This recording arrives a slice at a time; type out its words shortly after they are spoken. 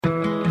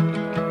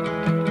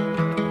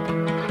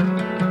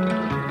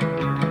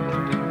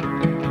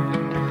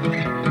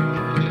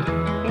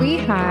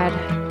had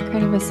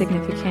kind of a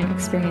significant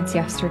experience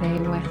yesterday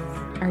with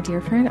our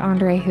dear friend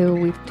Andre, who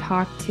we've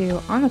talked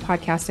to on the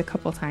podcast a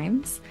couple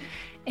times.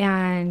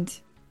 And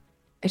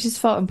it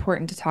just felt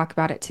important to talk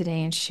about it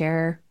today and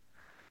share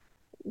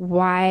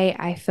why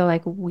I feel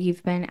like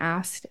we've been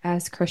asked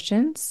as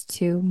Christians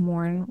to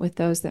mourn with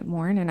those that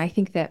mourn. And I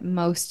think that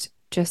most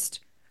just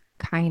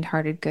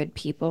kind-hearted, good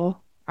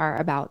people are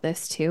about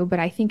this too. But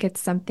I think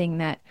it's something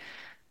that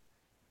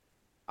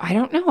I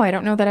don't know. I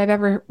don't know that I've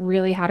ever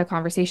really had a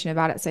conversation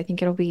about it. So I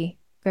think it'll be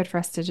good for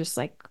us to just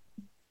like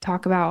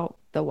talk about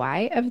the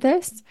why of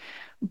this.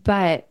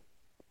 But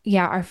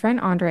yeah, our friend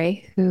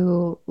Andre,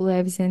 who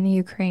lives in the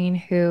Ukraine,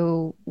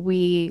 who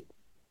you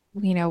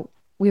know,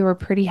 we were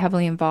pretty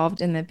heavily involved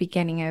in the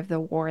beginning of the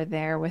war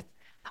there with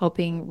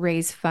helping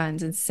raise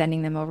funds and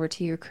sending them over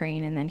to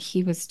Ukraine. And then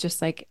he was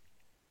just like,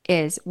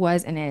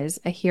 was and is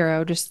a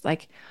hero, just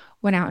like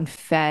went out and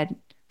fed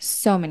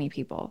so many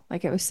people.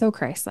 Like it was so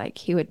Christ-like.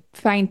 He would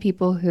find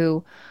people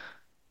who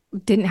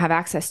didn't have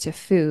access to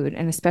food,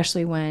 and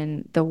especially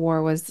when the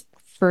war was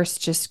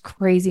first just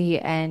crazy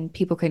and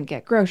people couldn't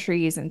get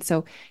groceries. And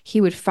so he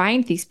would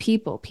find these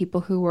people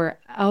who were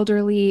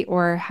elderly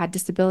or had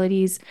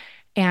disabilities,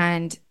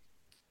 and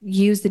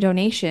use the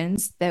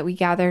donations that we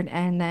gathered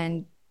and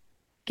then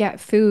get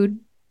food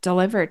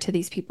delivered to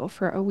these people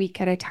for a week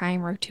at a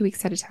time or 2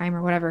 weeks at a time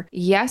or whatever.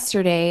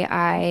 Yesterday,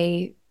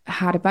 I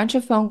had a bunch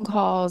of phone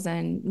calls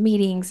and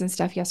meetings and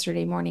stuff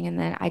yesterday morning, and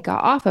then I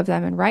got off of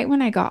them. And right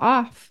when I got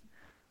off,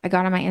 I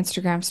got on my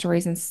Instagram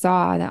stories and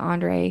saw that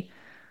Andre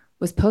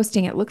was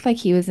posting. It looked like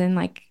he was in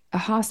like a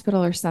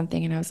hospital or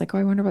something. And I was like, oh,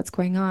 I wonder what's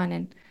going on.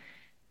 And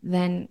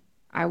then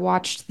I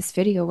watched this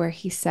video where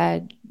he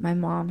said, my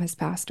mom has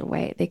passed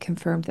away. They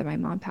confirmed that my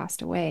mom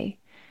passed away.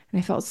 And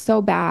I felt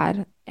so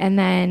bad. And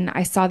then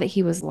I saw that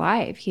he was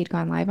live. He had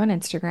gone live on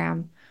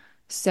Instagram.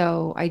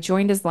 So I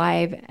joined his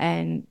live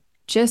and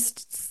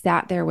just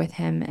sat there with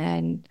him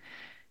and,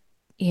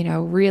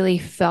 really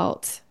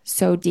felt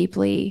so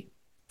deeply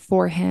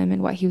for him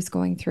and what he was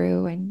going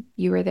through. And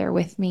you were there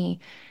with me.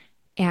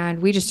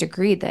 And we just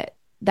agreed that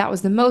that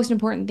was the most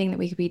important thing that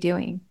we could be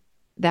doing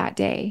that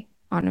day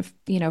on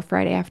a,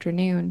 Friday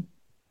afternoon.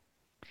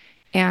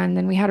 And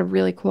then we had a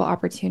really cool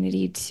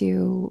opportunity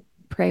to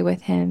pray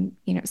with him.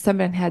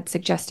 Someone had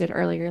suggested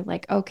earlier,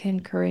 like, oh, can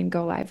Corinne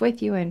go live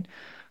with you and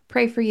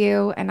pray for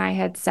you? And I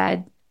had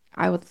said,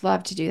 I would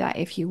love to do that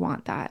if you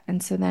want that.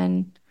 And so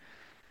then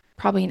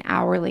probably an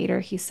hour later,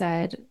 he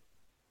said,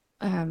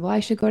 well, I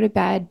should go to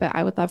bed, but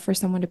I would love for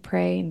someone to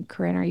pray. And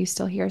Corinne, are you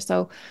still here?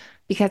 So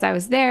because I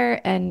was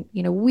there and,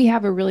 we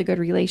have a really good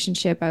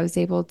relationship, I was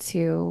able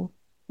to,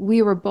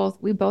 we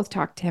both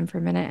talked to him for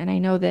a minute. And I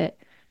know that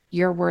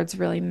your words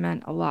really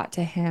meant a lot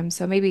to him.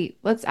 So maybe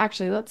let's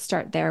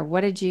start there.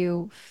 What did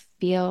you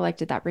feel like?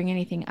 Did that bring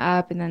anything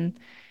up? And then,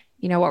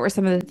 what were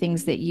some of the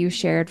things that you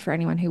shared for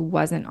anyone who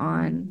wasn't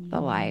on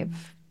the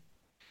live?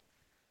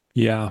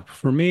 Yeah,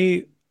 for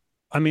me,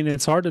 I mean,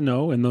 it's hard to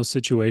know in those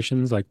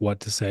situations like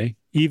what to say.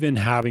 Even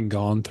having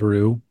gone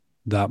through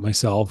that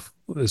myself,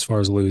 as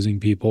far as losing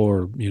people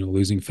or,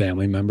 losing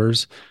family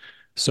members.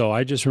 So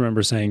I just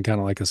remember saying kind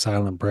of like a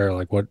silent prayer,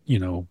 like what,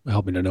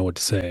 help me to know what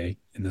to say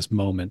in this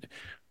moment.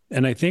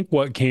 And I think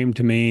what came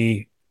to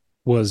me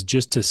was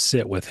just to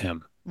sit with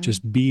him, Mm.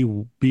 just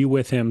be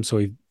with him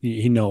so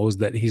he knows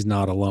that he's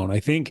not alone. I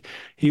think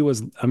he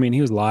was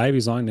live,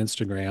 he's on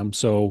Instagram,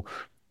 so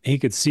he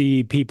could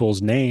see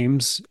people's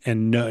names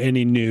and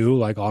he knew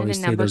like And a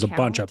obviously number there's a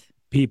bunch of count.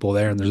 people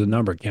there and there's a Hmm.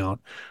 number count.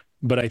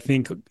 But I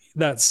think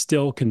that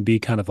still can be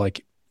kind of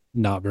like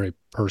not very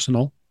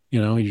personal.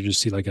 You just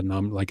see like a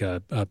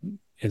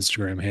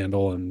Instagram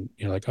handle and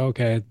you're like,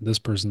 okay, this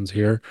person's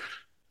here.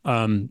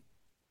 Um,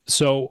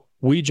 so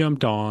we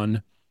jumped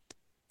on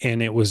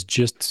and it was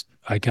just,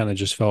 I kind of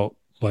just felt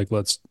like,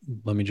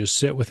 let me just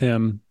sit with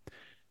him.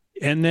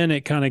 And then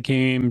it kind of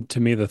came to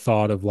me the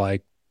thought of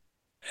like,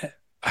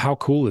 how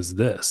cool is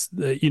this?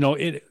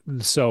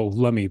 So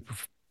let me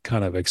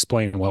kind of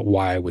explain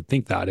why I would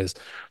think that is.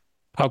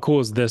 How cool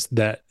is this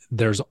that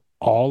there's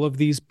all of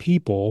these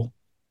people,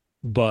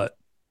 but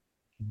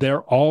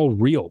they're all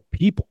real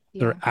people.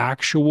 They're Yeah.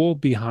 actual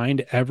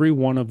behind every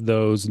one of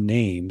those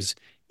names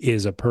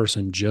is a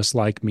person just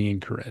like me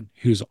and Corinne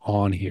who's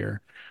on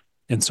here.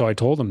 And so I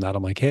told him that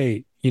I'm like,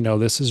 hey,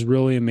 this is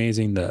really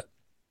amazing that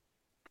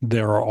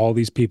there are all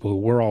these people who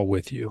we're all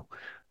with you.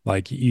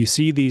 Like you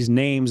see these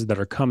names that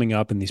are coming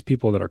up and these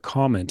people that are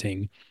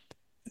commenting,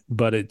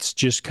 but it's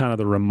just kind of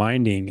the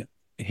reminding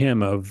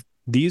him of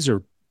these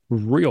are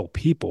real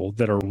people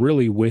that are Right.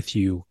 really with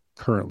you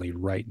currently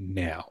right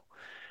now.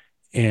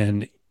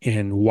 And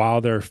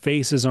while their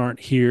faces aren't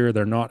here,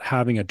 they're not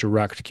having a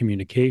direct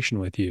communication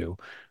with you.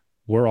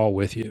 We're all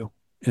with you.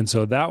 And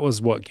so that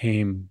was what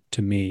came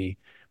to me.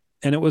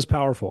 And it was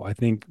powerful. I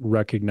think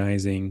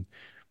recognizing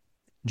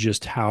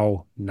just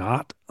how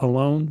not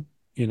alone,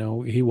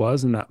 he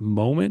was in that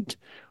moment,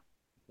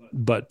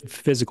 but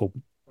physical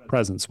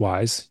presence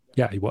wise,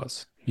 yeah, he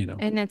was.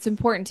 And it's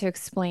important to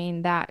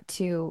explain that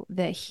too,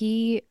 that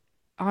he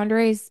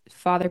Andre's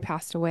father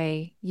passed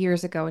away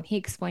years ago, and he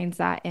explains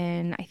that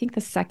in, I think,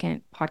 the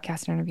second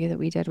podcast interview that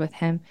we did with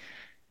him,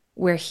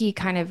 where he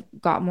kind of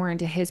got more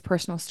into his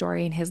personal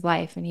story and his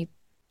life. And he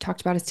talked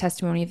about his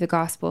testimony of the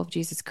gospel of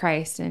Jesus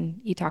Christ. And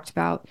he talked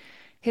about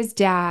his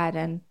dad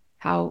and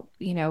how,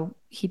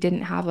 he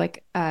didn't have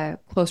like a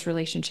close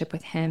relationship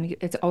with him.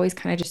 It's always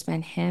kind of just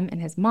been him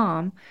and his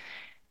mom.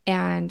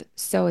 And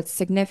so it's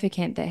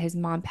significant that his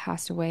mom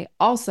passed away.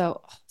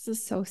 Also, this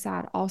is so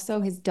sad.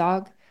 Also, his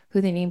dog,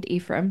 who they named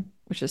Ephraim,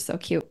 which is so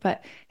cute,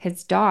 but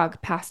his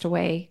dog passed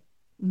away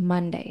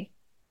Monday,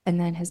 and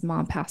then his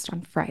mom passed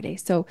on Friday.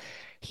 So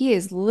he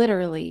is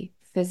literally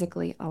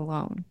physically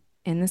alone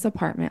in this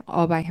apartment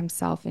all by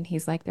himself. And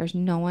he's like, there's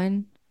no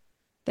one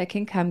that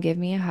can come give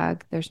me a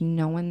hug. There's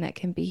no one that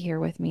can be here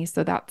with me.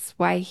 So that's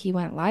why he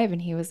went live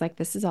and he was like,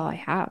 this is all I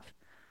have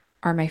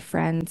are my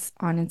friends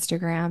on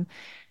Instagram.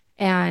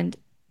 And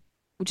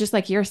just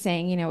like you're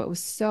saying, it was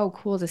so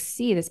cool to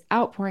see this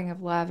outpouring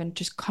of love and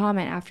just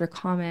comment after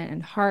comment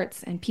and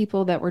hearts and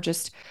people that were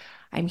just,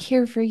 I'm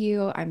here for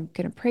you. I'm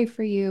going to pray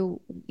for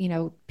you.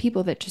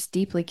 People that just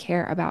deeply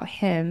care about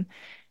him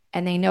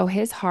and they know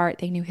his heart.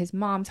 They knew his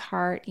mom's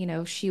heart.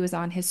 She was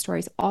on his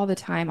stories all the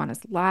time on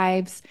his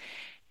lives.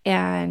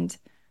 And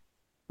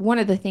one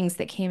of the things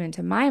that came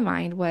into my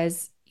mind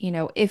was,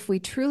 if we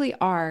truly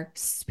are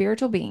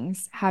spiritual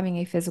beings having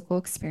a physical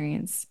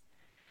experience,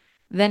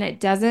 then it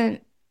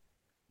doesn't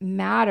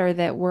matter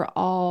that we're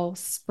all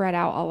spread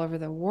out all over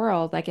the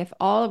world. Like if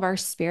all of our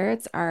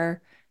spirits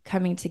are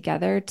coming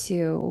together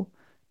to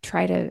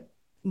try to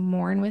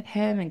mourn with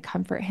him and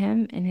comfort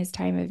him in his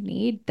time of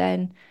need,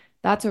 then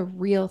that's a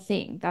real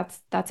thing.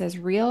 That's as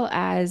real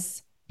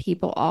as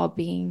people all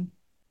being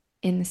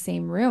in the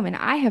same room. And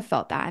I have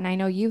felt that. And I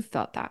know you've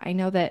felt that. I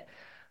know that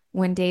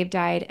when Dave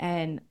died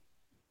and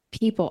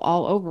people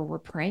all over were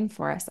praying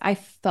for us, I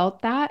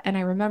felt that. And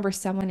I remember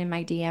someone in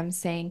my DM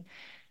saying,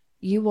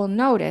 you will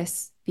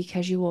notice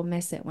because you will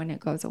miss it when it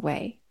goes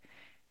away.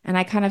 And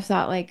I kind of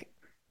thought like,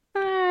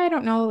 I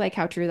don't know like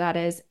how true that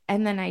is.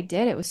 And then I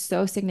did. It was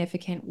so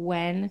significant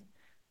when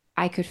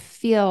I could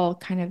feel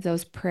kind of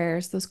those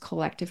prayers, those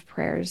collective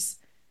prayers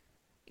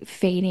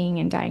fading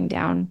and dying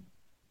down.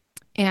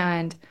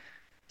 And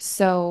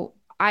so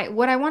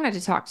what I wanted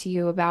to talk to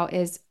you about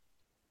is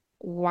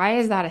why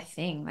is that a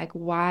thing? Like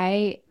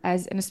why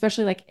and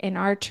especially like in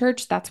our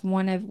church, that's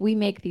we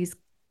make these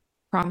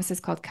promises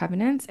called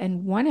covenants.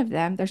 And one of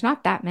them, there's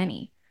not that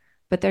many,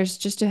 but there's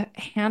just a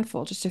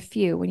handful, just a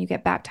few when you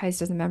get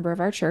baptized as a member of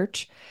our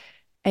church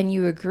and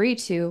you agree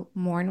to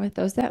mourn with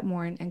those that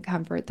mourn and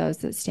comfort those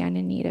that stand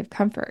in need of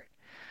comfort.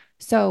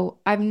 So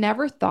I've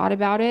never thought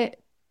about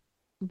it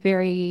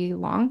very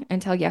long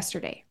until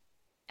yesterday.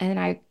 And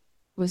I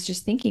was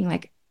just thinking,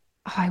 like,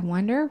 oh, I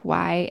wonder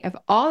why, of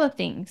all the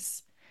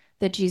things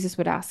that Jesus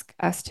would ask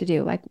us to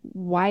do, like,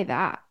 why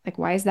that? Like,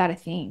 why is that a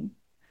thing?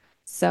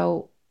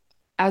 So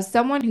as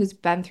someone who's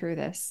been through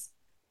this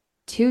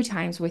two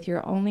times with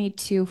your only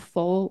two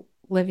full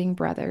living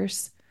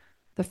brothers,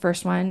 the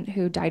first one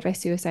who died by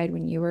suicide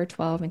when you were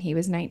 12 and he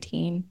was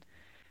 19,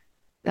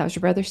 that was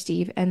your brother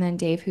Steve, and then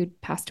Dave, who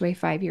passed away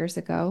 5 years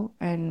ago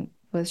and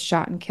was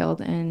shot and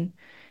killed in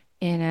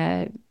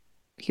a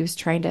he was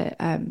trying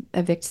to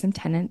evict some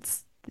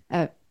tenants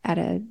at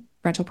a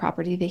rental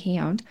property that he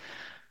owned.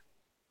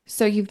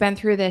 So you've been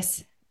through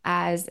this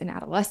as an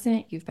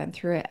adolescent, you've been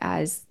through it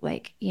as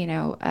like,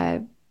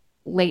 a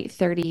late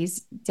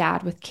 30s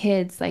dad with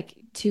kids, like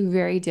two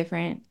very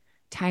different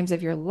times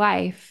of your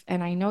life.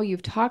 And I know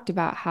you've talked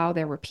about how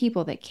there were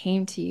people that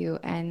came to you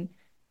and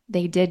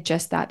they did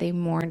just that. They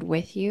mourned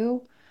with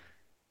you.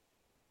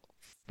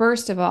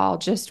 First of all,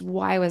 just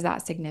why was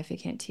that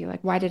significant to you?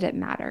 Like, why did it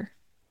matter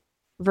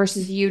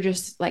versus you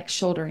just like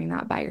shouldering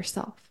that by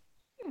yourself?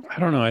 I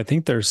don't know. I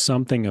think there's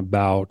something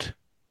about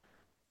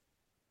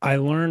I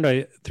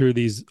learned through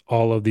these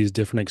all of these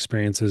different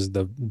experiences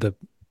the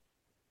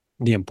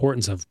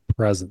importance of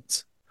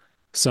presence.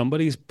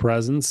 Somebody's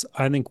presence,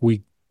 I think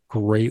we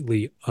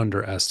greatly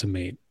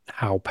underestimate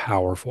how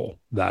powerful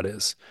that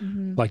is.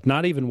 Mm-hmm. Like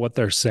not even what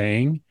they're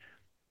saying,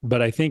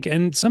 but I think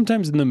and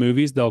sometimes in the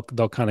movies they'll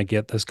kind of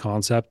get this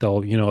concept.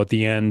 They'll, at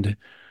the end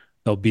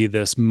there'll be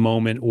this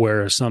moment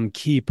where some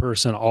key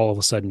person all of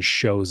a sudden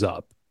shows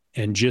up.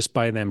 And just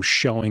by them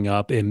showing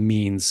up, it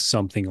means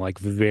something like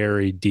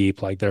very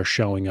deep, like they're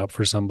showing up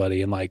for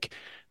somebody and like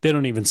they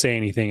don't even say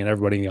anything and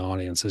everybody in the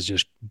audience is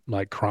just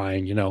like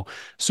crying.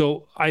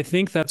 So I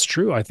think that's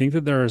true. I think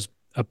that there's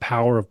a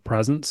power of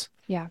presence.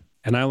 Yeah.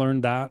 And I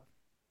learned that.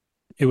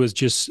 It was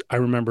just, I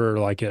remember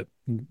like at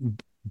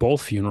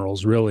both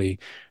funerals, really,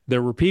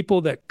 there were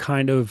people that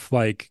kind of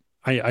like,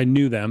 I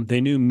knew them,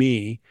 they knew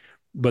me,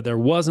 but there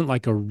wasn't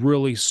like a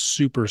really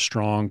super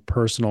strong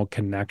personal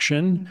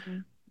connection. Mm-hmm.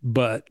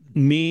 But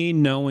me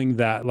knowing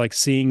that, like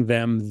seeing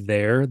them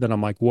there, that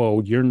I'm like,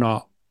 whoa, you're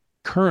not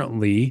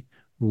currently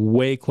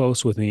way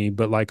close with me,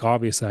 but like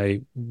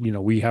obviously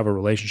we have a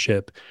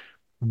relationship.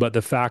 But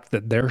the fact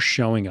that they're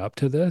showing up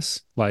to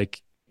this,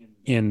 like,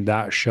 and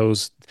that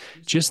shows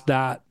just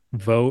that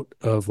vote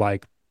of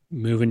like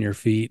moving your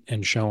feet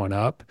and showing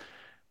up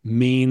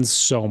means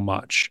so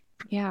much.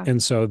 Yeah.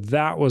 And so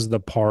that was the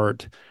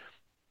part,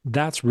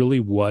 that's really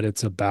what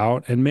it's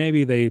about. And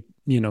maybe they,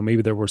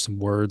 maybe there were some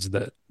words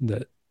that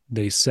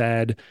they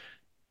said,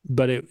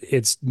 but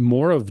it's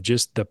more of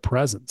just the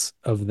presence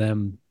of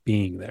them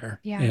being there.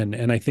 Yeah.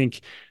 And I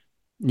think,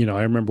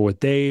 I remember with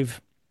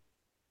Dave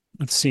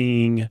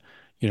seeing,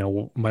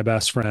 my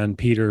best friend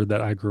Peter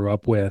that I grew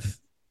up with,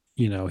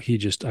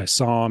 I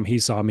saw him, he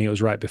saw me, it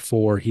was right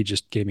before, he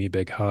just gave me a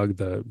big hug,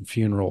 the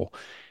funeral,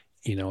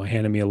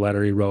 handed me a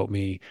letter he wrote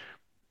me.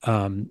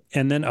 And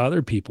then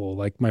other people,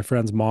 like my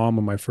friend's mom,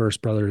 when my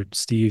first brother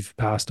Steve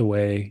passed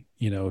away,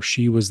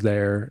 she was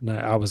there, and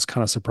I was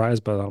kind of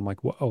surprised by that. I'm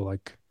like, whoa,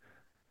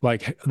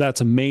 like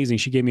that's amazing.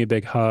 She gave me a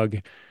big hug,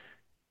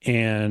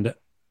 and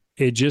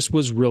it just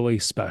was really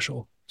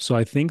special. So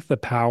I think the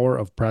power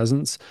of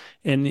presence,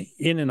 and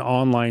in an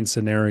online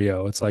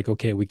scenario, it's like,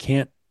 okay, we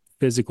can't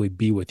physically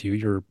be with you.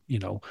 You're,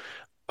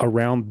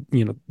 around,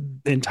 the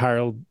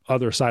entire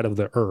other side of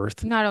the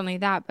earth. Not only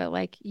that, but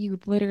like you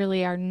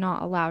literally are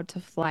not allowed to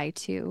fly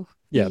to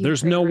the Yeah,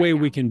 there's Ukraine no right way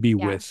we now. can be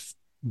Yeah. with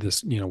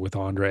this, with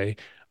Andre.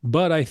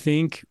 But I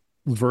think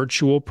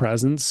virtual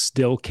presence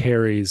still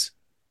carries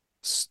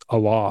a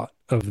lot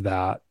of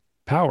that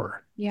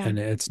power. Yeah. And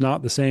it's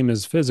not the same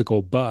as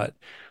physical, but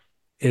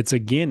it's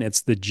again,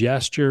 it's the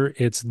gesture,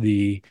 it's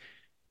the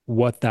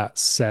what that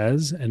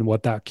says and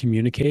what that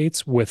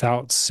communicates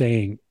without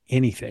saying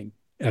anything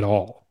at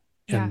all.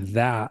 Yeah. And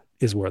that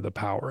is where the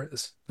power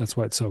is. That's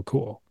why it's so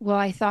cool. Well,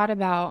 I thought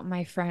about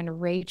my friend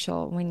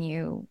Rachel when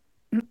you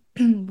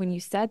when you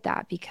said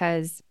that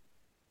because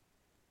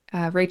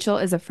Rachel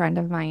is a friend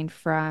of mine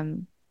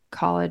from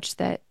college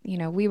that,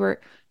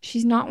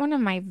 she's not one of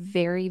my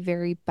very,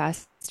 very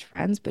best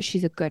friends, but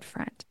she's a good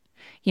friend.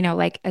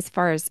 Like as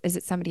far as is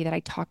it somebody that I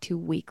talk to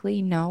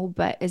weekly? No,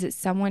 but is it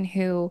someone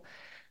who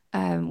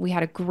we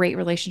had a great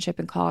relationship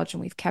in college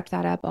and we've kept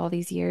that up all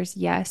these years?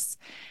 Yes.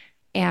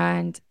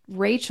 And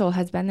Rachel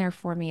has been there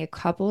for me a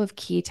couple of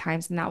key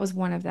times, and that was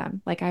one of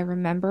them. Like I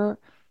remember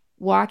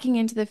walking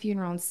into the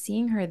funeral and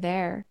seeing her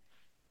there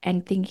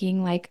and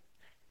thinking like,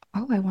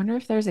 oh, I wonder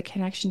if there's a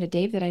connection to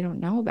Dave that I don't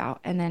know about.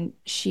 And then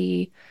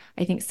she,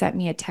 I think, sent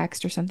me a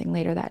text or something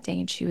later that day.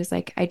 And she was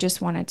like, I just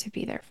wanted to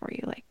be there for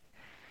you. Like,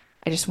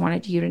 I just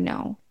wanted you to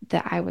know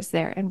that I was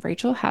there. And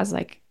Rachel has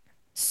like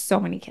so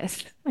many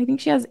kids. I think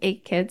she has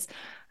 8 kids.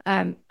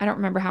 I don't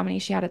remember how many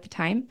she had at the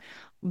time,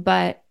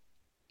 but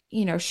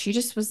she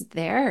just was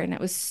there. And it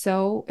was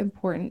so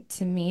important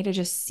to me to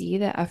just see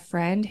that a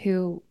friend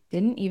who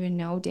didn't even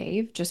know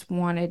Dave just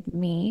wanted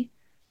me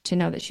to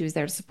know that she was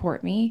there to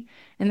support me.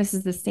 And this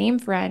is the same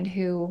friend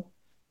who,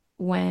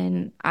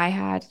 when I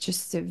had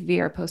just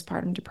severe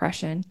postpartum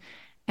depression,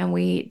 and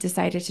we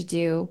decided to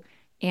do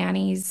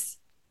Annie's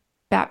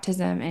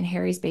baptism and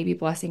Harry's baby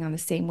blessing on the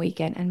same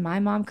weekend, and my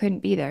mom couldn't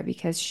be there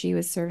because she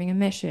was serving a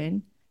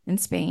mission in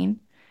Spain.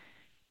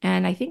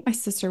 And I think my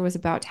sister was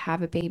about to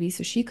have a baby,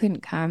 so she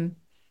couldn't come.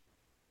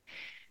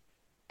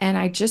 And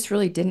I just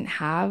really didn't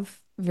have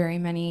very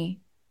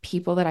many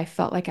people that I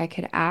felt like I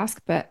could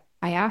ask, but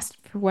I asked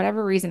for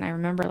whatever reason. I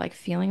remember like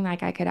feeling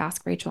like I could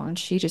ask Rachel, and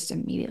she just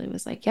immediately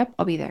was like, "Yep,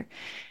 I'll be there."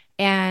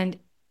 And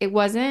it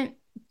wasn't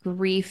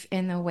grief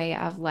in the way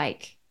of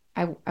like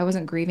I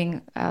wasn't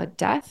grieving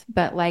death,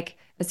 but like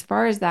as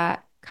far as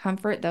that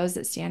comfort, those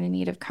that stand in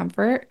need of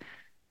comfort,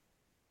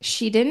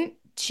 she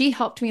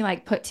helped me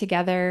like put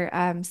together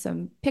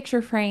some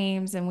picture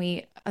frames, and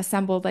we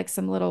assembled like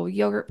some little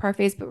yogurt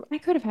parfaits, but I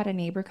could have had a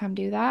neighbor come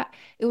do that.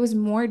 It was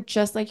more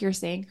just like you're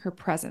saying, her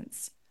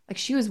presence. Like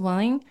she was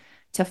willing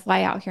to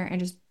fly out here and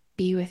just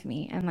be with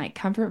me and like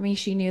comfort me.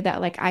 She knew that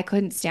like I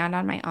couldn't stand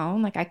on my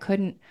own. Like I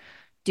couldn't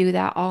do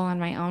that all on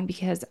my own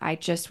because I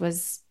just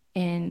was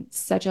in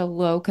such a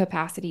low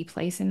capacity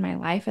place in my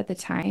life at the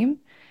time.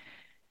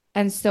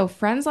 And so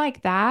friends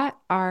like that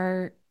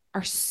are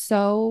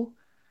so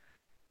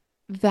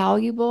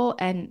valuable,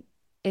 and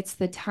it's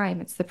the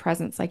time, it's the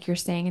presence, like you're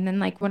saying. And then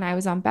like when I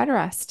was on bed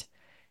rest,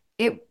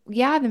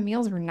 yeah, the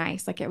meals were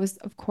nice. Like it was,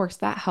 of course,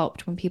 that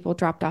helped when people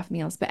dropped off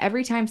meals. But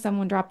every time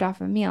someone dropped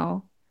off a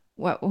meal,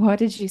 what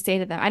did you say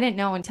to them? I didn't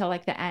know until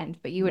like the end,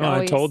 but you would No,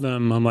 I told always,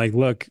 them, I'm like,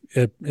 look,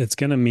 it's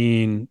going to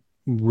mean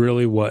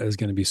really what is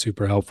going to be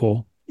super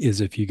helpful is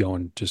if you go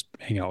and just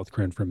hang out with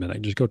Corinne for a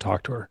minute, just go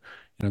talk to her,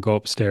 go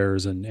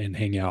upstairs and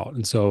hang out.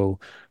 And so,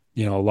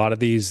 a lot of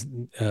these,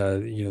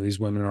 these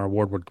women in our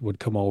ward would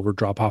come over,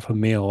 drop off a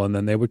meal, and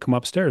then they would come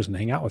upstairs and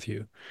hang out with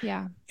you.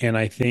 yeah, And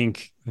I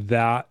think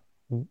that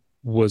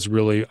was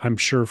really, I'm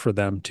sure for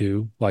them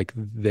too, like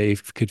they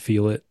could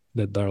feel it,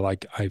 that they're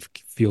like, I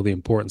feel the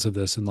importance of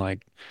this. And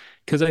like,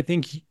 because I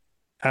think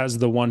as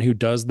the one who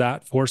does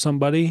that for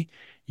somebody,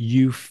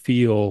 you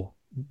feel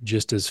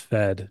just as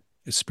fed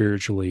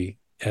spiritually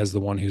as the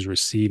one who's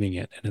receiving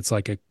it. And it's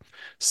like a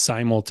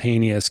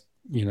simultaneous,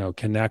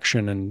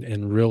 connection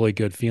and really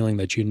good feeling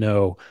that,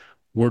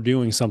 we're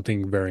doing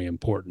something very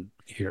important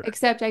here.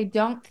 except I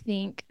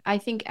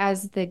think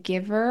as the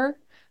giver,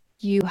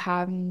 you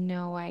have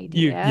no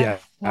idea Yeah,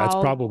 it's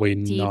how probably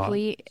not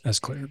deeply as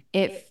clear.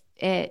 it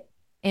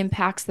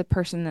impacts the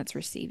person that's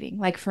receiving.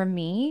 Like for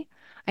me,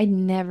 I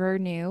never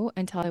knew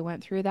until I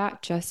went through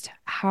that just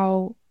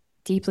how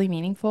deeply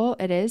meaningful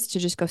it is to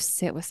just go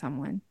sit with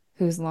someone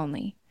who's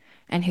lonely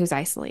and who's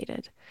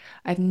isolated.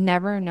 I've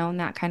never known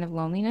that kind of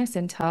loneliness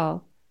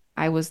until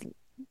I was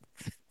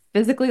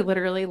physically,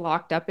 literally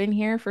locked up in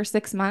here for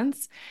 6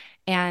 months.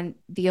 And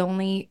the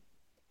only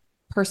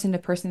person to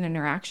person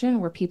interaction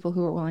were people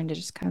who were willing to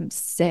just come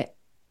sit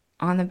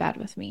on the bed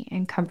with me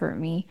and comfort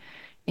me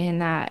in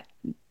that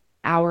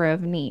hour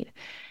of need.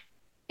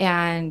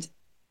 And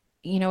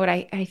you know what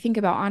I think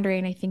about Andre,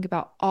 and I think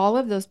about all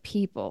of those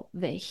people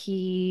that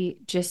he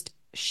just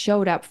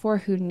showed up for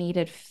who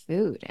needed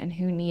food and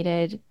who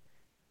needed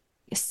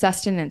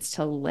sustenance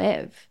to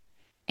live.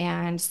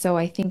 And so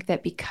I think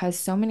that because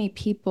so many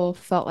people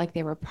felt like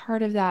they were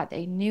part of that,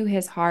 they knew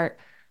his heart.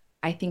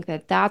 I think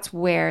that that's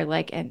where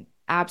like an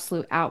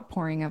absolute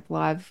outpouring of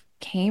love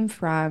came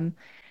from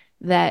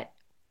that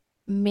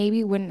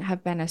maybe wouldn't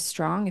have been as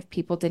strong if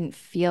people didn't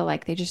feel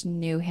like they just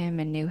knew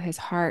him and knew his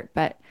heart.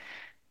 But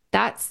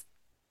that's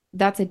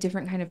that's a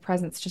different kind of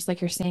presence, just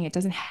like you're saying. It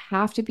doesn't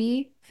have to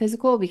be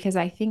physical because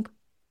I think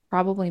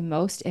probably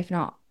most, if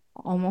not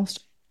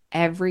almost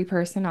every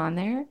person on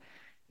there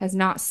has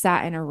not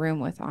sat in a room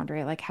with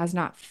Andre, like has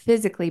not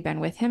physically been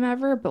with him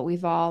ever, but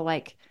we've all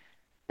like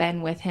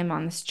been with him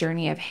on this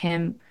journey of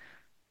him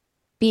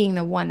being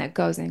the one that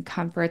goes and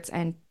comforts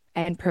and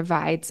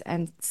provides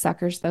and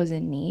succors those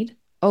in need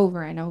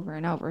over and over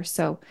and over.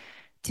 So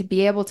to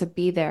be able to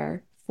be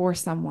there for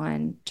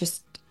someone,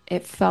 just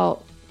it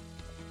felt,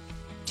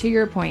 to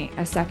your point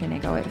a second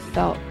ago, it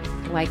felt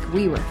like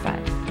we were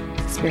fed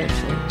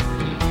spiritually.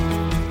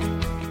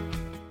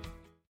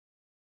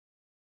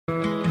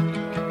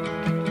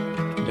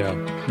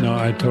 Yeah. No,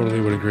 I totally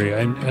would agree.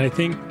 And I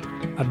think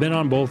I've been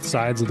on both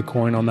sides of the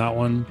coin on that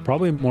one,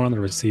 probably more on the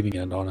receiving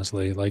end,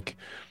 honestly. Like,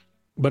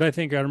 but I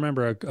think I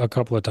remember a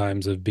couple of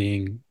times of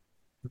being,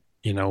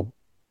 you know,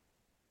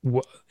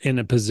 in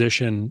a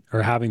position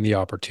or having the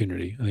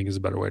opportunity, I think is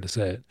a better way to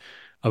say it,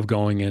 of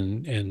going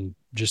in and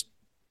just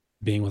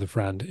being with a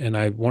friend.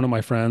 And one of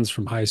my friends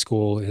from high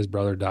school, his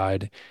brother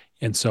died.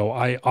 And so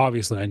I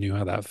knew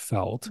how that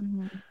felt.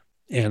 Mm-hmm.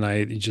 And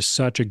I just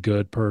such a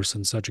good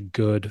person, such a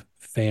good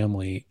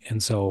family.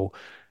 And so,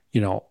 you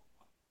know,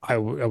 I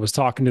was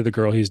talking to the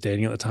girl he's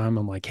dating at the time.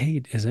 I'm like,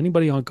 hey, has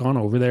anybody gone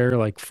over there,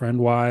 like friend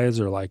wise,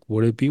 or like,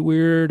 would it be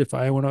weird if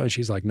I went out? And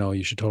she's like, no,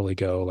 you should totally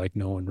go. Like,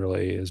 no one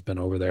really has been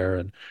over there.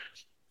 And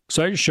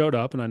so I just showed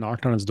up and I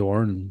knocked on his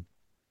door and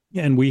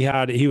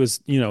he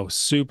was,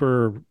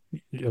 super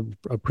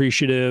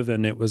appreciative.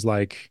 And it was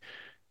like,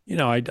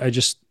 I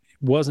just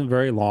wasn't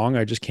very long.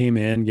 I just came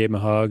in, gave him a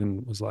hug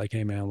and was like,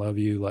 hey man, I love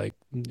you. Like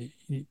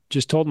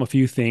just told him a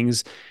few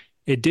things.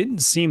 It didn't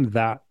seem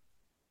that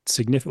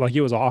significant. Like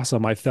it was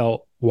awesome. I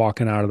felt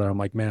walking out of there. I'm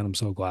like, man, I'm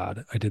so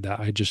glad I did that.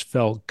 I just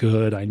felt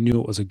good. I knew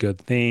it was a good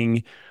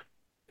thing,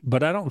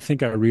 but I don't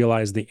think I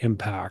realized the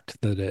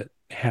impact that it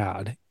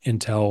had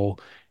until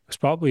it was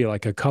probably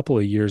like a couple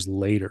of years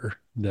later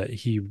that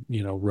he,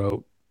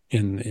 wrote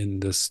in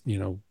this,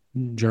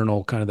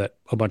 journal kind of that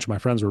a bunch of my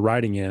friends were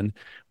writing in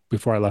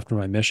before I left for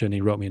my mission. He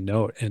wrote me a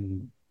note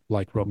and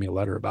like wrote me a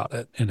letter about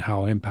it and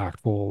how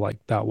impactful like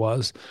that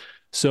was.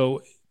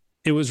 So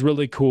it was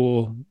really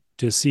cool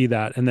to see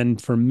that. And then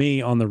for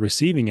me on the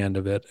receiving end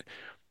of it,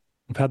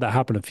 I've had that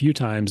happen a few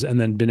times and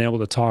then been able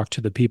to talk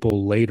to the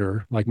people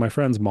later. Like my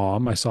friend's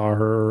mom, I saw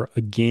her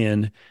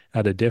again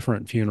at a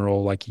different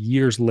funeral, like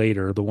years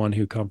later, the one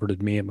who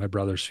comforted me at my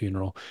brother's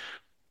funeral.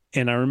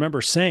 And I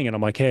remember saying it,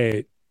 I'm like,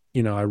 hey,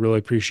 I really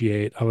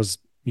appreciate, I was,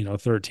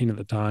 13 at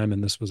the time.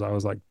 And I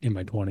was like in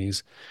my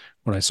 20s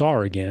when I saw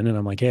her again. And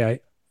I'm like, hey,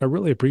 I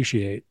really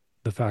appreciate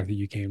the fact that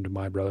you came to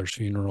my brother's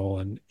funeral.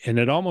 And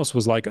it almost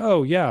was like,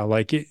 oh yeah,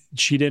 like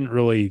she didn't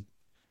really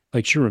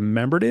like she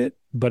remembered it,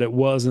 but it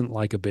wasn't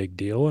like a big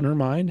deal in her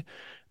mind.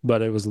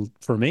 But it was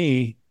for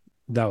me,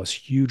 that was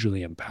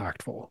hugely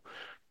impactful.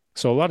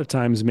 So a lot of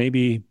times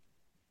maybe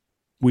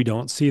we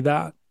don't see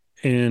that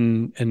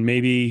and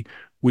maybe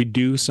we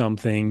do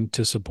something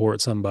to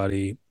support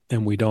somebody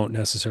and we don't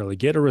necessarily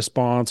get a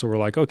response or we're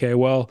like, okay,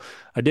 well,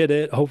 I did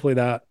it. Hopefully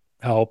that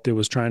helped. It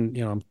was trying,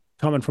 I'm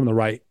coming from the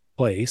right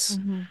place.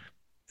 Mm-hmm.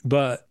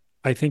 But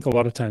I think a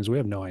lot of times we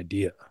have no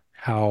idea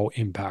how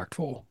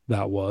impactful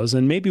that was.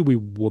 And maybe we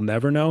will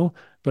never know,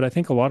 but I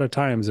think a lot of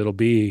times it'll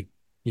be,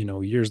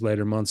 years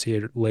later, months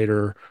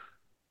later,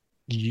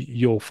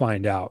 you'll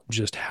find out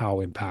just how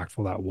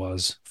impactful that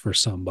was for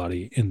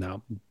somebody in that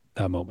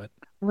moment.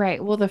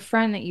 Right. Well, the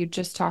friend that you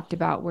just talked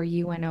about where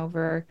you went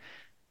over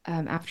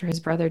after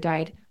his brother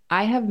died,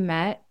 I have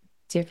met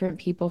different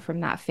people from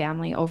that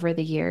family over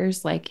the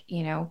years, like,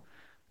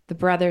 the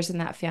brothers in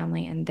that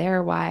family and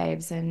their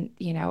wives. And,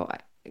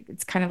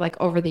 it's kind of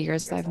like over the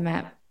years, I've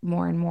met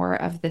more and more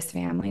of this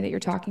family that you're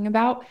talking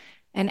about.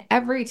 And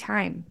every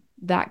time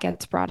that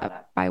gets brought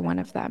up by one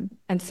of them.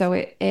 And so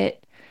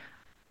it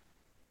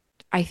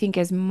I think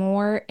is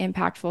more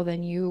impactful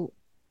than you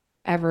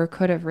ever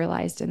could have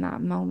realized in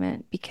that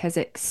moment because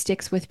it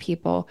sticks with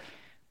people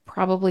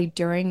probably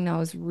during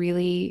those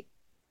really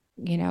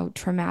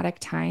traumatic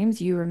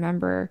times, you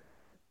remember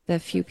the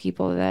few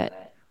people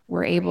that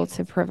were able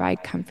to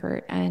provide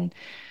comfort. And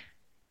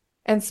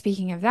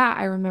speaking of that,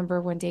 I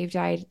remember when Dave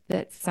died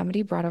that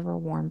somebody brought over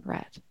warm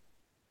bread.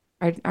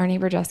 Our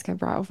neighbor Jessica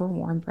brought over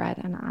warm bread,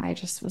 and I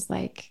just was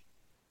like,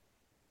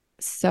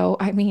 so,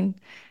 I mean,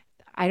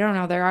 I don't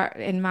know. There are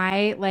in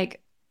my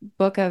like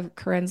book of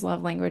Corinne's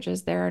love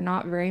languages, there are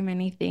not very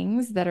many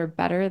things that are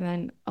better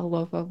than a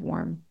loaf of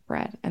warm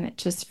bread. And it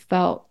just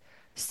felt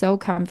so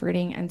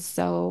comforting and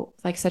so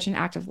like such an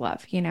act of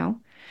love.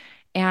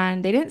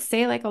 And they didn't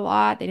say like a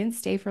lot, they didn't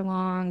stay for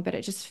long, but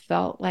it just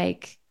felt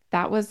like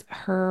that was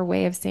her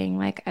way of saying,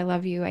 like, I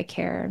love you, I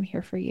care, I'm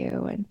here for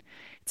you. And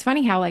it's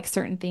funny how, like,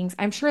 certain things,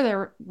 I'm sure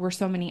there were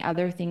so many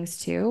other things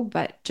too,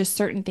 but just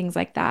certain things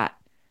like that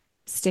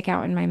stick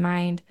out in my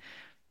mind.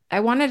 I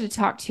wanted to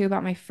talk to you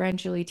about my friend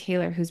Julie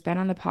Taylor, who's been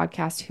on the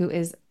podcast, who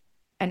is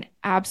an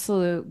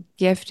absolute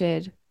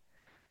gifted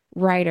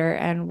writer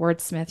and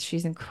wordsmith.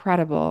 She's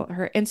incredible.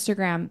 Her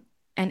Instagram,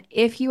 and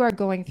if you are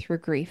going through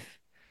grief,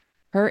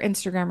 her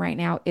Instagram right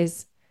now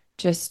is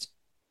just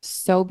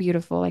so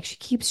beautiful. Like she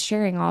keeps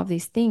sharing all of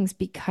these things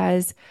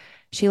because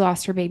she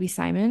lost her baby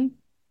Simon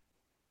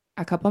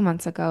a couple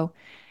months ago.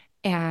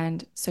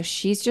 And so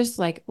she's just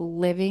like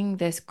living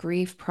this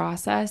grief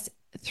process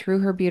through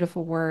her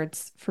beautiful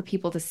words for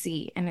people to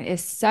see. And it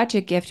is such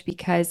a gift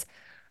because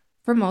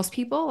for most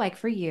people, like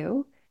for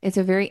you, it's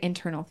a very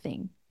internal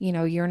thing.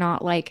 You're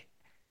not like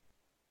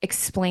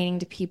explaining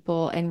to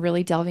people and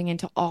really delving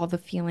into all the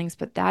feelings,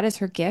 but that is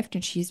her gift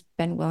and she's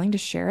been willing to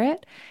share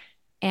it.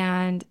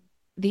 And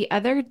the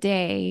other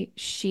day,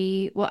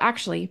 well,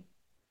 actually,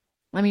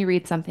 let me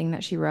read something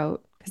that she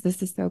wrote because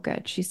this is so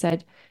good. She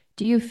said,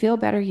 "Do you feel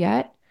better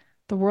yet?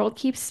 The world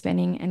keeps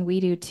spinning and we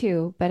do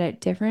too, but at a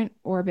different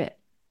orbit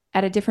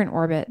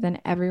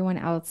than everyone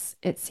else,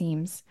 it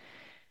seems.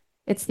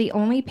 It's the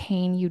only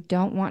pain you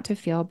don't want to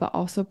feel, but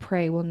also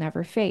pray will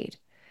never fade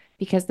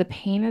because the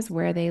pain is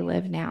where they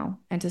live now.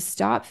 And to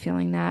stop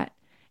feeling that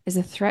is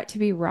a threat to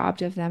be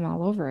robbed of them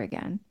all over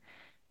again.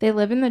 They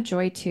live in the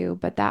joy too,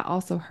 but that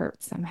also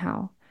hurts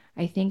somehow.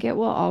 I think it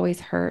will always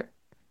hurt,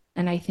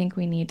 and I think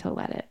we need to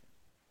let it."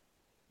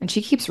 And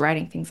she keeps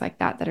writing things like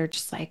that are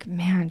just like,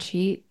 man,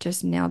 she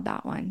just nailed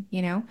that one.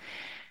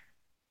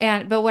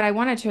 But what I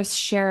wanted to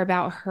share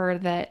about her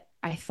that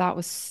I thought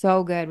was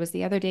so good was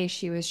the other day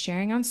she was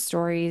sharing on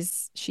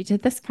stories. She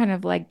did this kind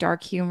of like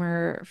dark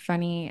humor,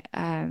 funny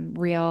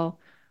reel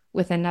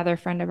with another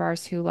friend of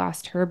ours who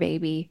lost her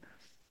baby.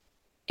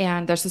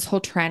 And there's this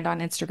whole trend on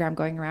Instagram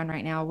going around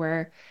right now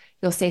where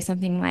you'll say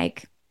something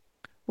like,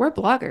 we're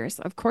bloggers.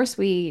 Of course,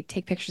 we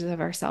take pictures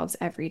of ourselves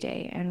every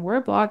day and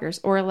we're bloggers.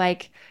 Or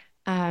like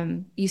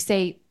you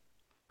say,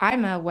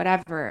 I'm a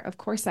whatever. Of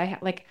course,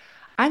 like,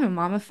 I'm a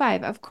mom of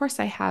five. Of course,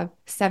 I have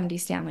 70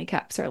 Stanley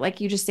Cups. Or like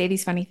you just say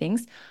these funny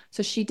things.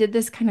 So she did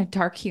this kind of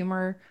dark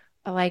humor,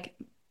 like,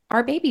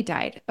 our baby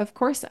died. Of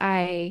course,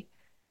 I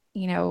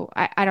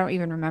don't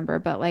even remember,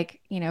 but like,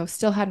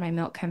 still had my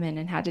milk come in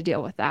and had to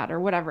deal with that or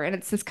whatever. And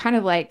it's this kind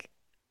of like,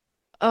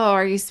 oh,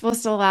 are you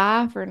supposed to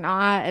laugh or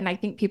not? And I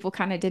think people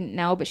kind of didn't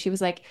know, but she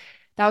was like,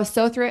 that was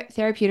so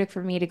therapeutic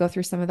for me to go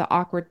through some of the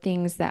awkward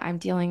things that I'm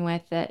dealing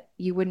with that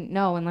you wouldn't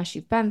know unless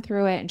you've been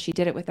through it. And she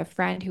did it with a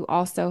friend who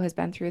also has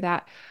been through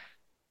that.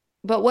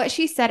 But what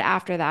she said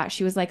after that,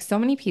 she was like, so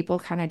many people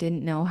kind of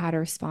didn't know how to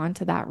respond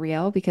to that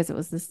reel because it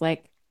was this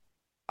like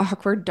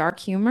awkward, dark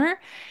humor.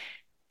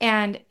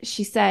 And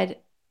she said,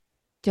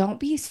 don't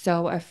be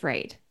so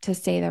afraid to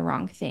say the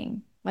wrong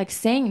thing. Like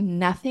saying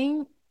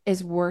nothing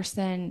is worse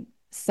than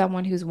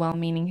someone who's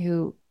well-meaning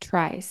who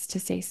tries to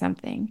say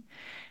something.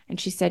 And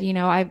she said,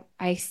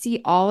 I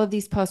see all of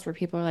these posts where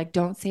people are like,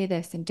 don't say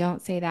this and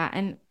don't say that.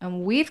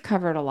 And we've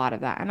covered a lot of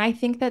that. And I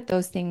think that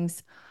those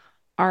things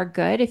are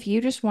good if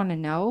you just want to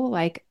know,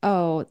 like,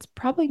 oh, it's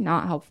probably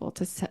not helpful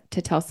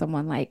to tell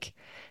someone like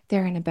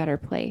they're in a better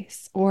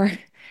place or,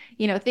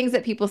 things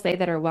that people say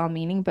that are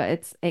well-meaning,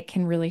 but it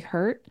can really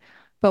hurt.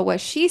 But what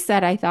she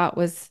said, I thought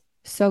was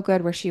so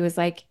good, where she was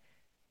like,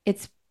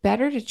 it's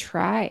better to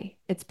try.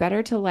 It's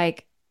better to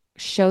like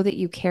show that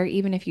you care,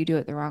 even if you do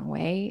it the wrong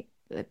way.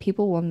 That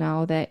people will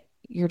know that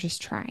you're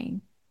just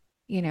trying.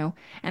 And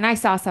I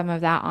saw some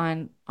of that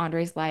on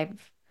Andre's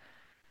live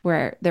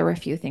where there were a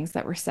few things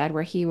that were said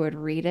where he would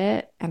read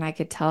it and I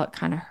could tell it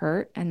kind of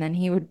hurt. And then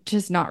he would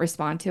just not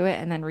respond to it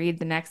and then read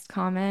the next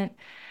comment.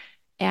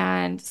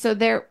 And so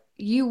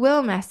you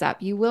will mess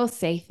up. You will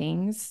say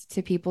things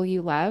to people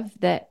you love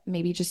that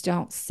maybe just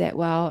don't sit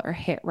well or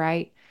hit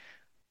right.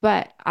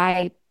 But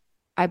I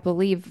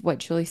believe what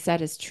Julie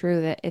said is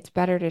true, that it's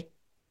better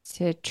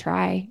to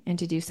try and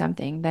to do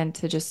something than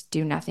to just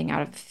do nothing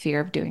out of fear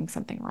of doing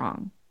something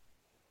wrong.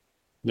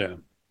 Yeah.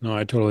 No,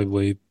 I totally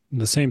believe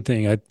the same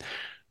thing.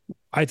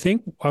 I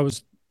think I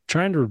was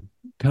trying to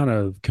kind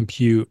of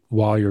compute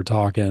while you're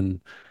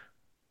talking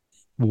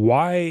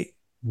why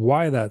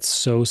that's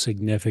so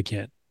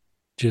significant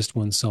just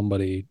when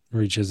somebody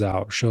reaches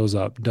out, shows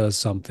up, does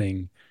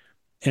something.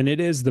 And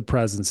it is the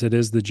presence, it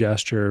is the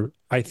gesture.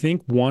 I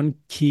think one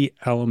key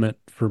element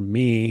for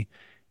me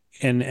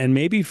and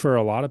maybe for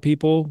a lot of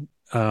people,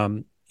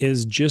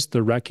 is just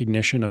the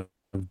recognition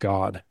of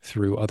God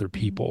through other Mm.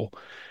 people.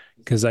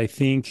 Because I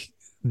think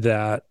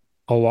that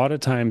a lot of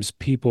times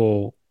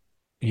people,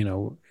 you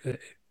know,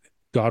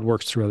 God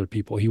works through other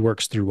people. He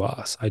works through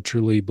us. I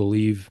truly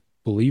believe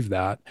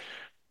that.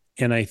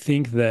 And I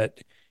think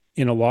that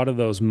in a lot of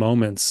those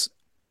moments,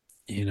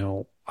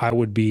 I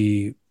would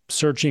be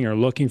searching or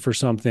looking for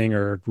something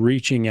or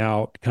reaching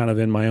out kind of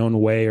in my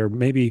own way, or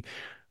maybe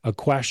a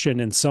question,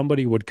 and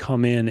somebody would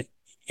come in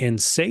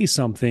and say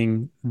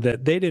something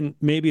that they didn't,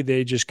 maybe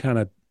they just kind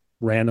of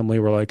randomly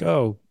were like,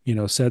 oh,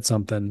 said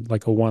something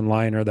like a one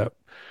liner that,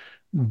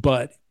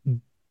 but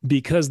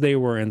because they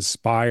were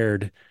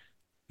inspired,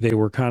 they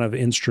were kind of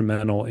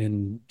instrumental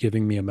in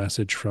giving me a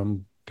message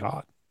from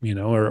God,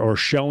 or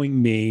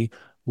showing me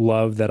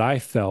love that I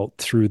felt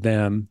through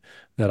them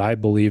that I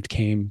believed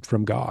came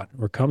from God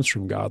or comes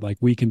from God. Like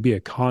we can be a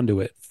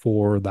conduit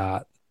for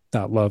that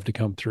love to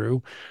come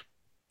through.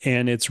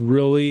 And it's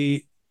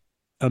really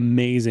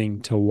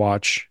amazing to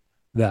watch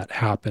that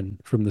happen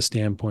from the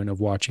standpoint of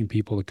watching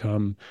people to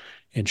come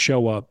and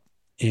show up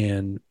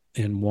and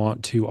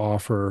want to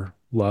offer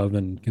love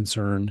and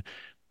concern,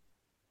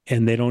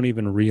 and they don't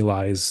even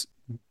realize,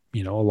 a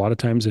lot of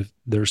times if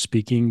they're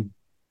speaking,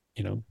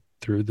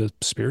 through the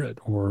spirit,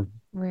 or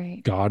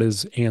Right. God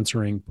is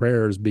answering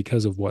prayers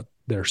because of what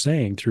they're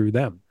saying through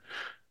them.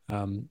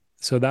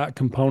 So that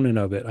component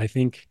of it, I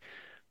think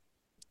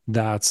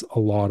that's a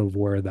lot of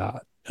where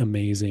that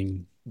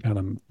amazing kind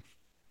of,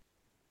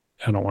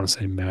 I don't want to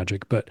say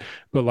magic, but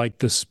like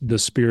this, the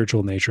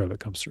spiritual nature of it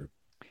comes through.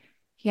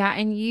 Yeah,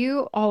 and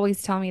you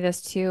always tell me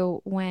this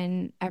too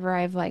whenever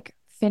I've like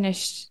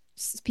finished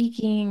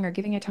speaking or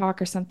giving a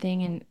talk or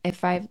something, and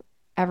if I've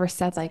ever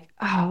said like,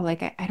 oh,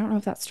 like I don't know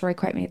if that story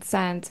quite made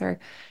sense, or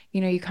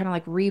you kind of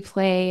like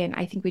replay, and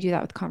I think we do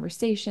that with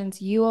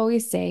conversations. You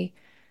always say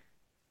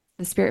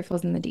the spirit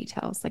fills in the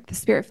details, like the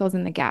spirit fills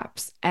in the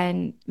gaps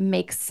and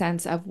makes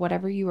sense of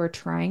whatever you were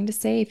trying to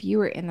say. If you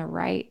were in the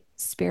right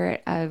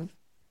spirit of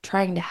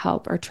trying to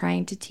help or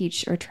trying to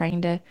teach or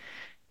trying to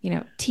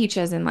teach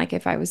as in like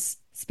if I was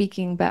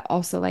speaking, but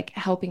also like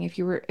helping if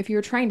you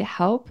were trying to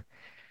help,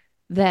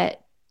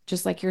 that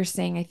just like you're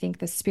saying, I think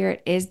the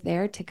spirit is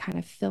there to kind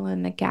of fill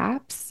in the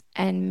gaps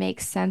and make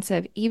sense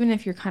of even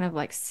if you're kind of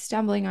like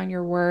stumbling on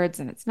your words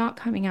and it's not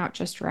coming out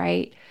just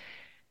right.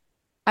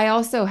 I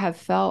also have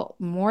felt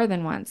more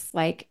than once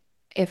like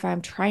if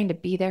I'm trying to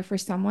be there for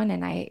someone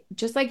and I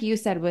just like you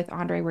said with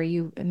Andre, where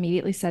you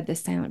immediately said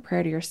this silent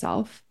prayer to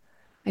yourself.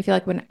 I feel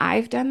like when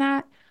I've done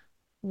that,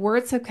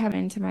 words have come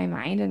into my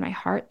mind and my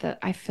heart that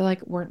I feel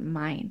like weren't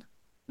mine.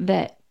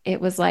 That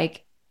it was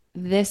like,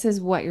 this is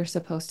what you're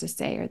supposed to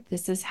say, or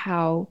this is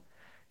how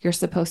you're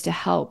supposed to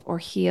help or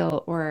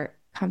heal or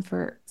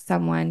comfort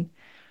someone.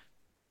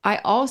 I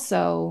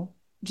also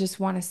just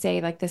want to say,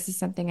 like, this is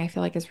something I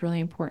feel like is really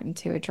important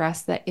to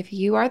address that if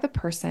you are the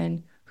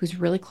person who's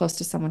really close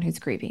to someone who's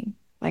grieving,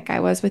 like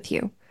I was with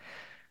you,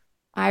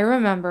 I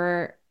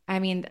remember, I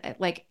mean,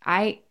 like,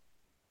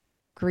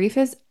 grief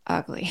is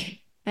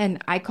ugly.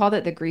 And I called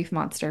it the grief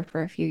monster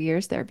for a few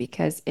years there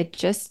because it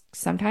just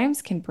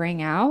sometimes can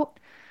bring out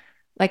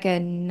like a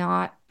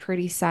not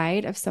pretty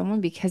side of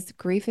someone because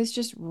grief is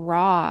just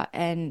raw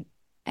and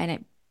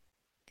it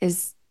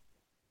is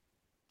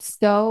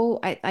so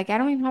I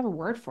don't even have a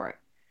word for it.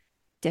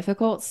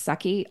 Difficult,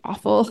 sucky,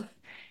 awful.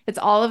 It's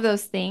all of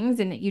those things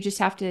and you just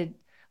have to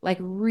like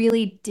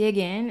really dig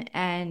in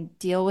and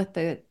deal with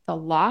the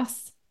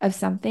loss of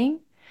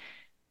something.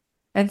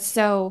 And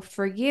so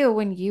for you,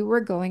 when you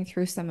were going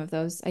through some of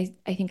those, I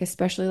think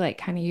especially like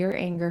kind of your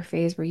anger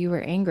phase where you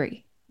were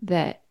angry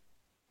that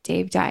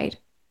Dave died.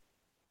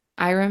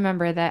 I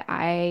remember that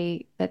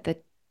the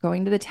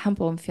going to the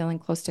temple and feeling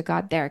close to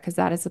God there, because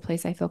that is the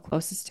place I feel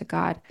closest to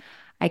God.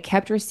 I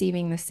kept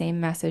receiving the same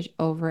message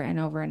over and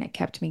over, and it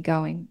kept me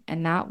going.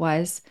 And that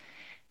was,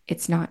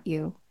 it's not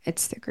you,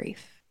 it's the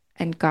grief.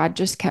 And God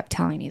just kept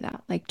telling me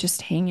that, like,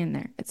 just hang in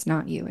there. It's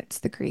not you, it's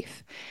the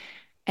grief.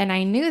 And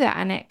I knew that.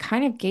 And it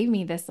kind of gave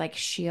me this like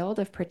shield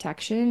of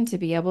protection to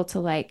be able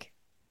to like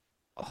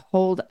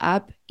hold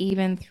up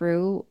even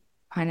through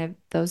kind of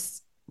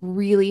those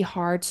really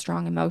hard,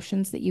 strong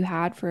emotions that you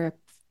had for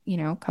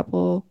a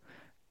couple,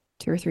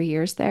 2 or 3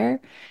 years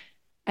there.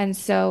 And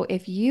so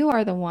if you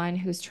are the one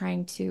who's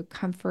trying to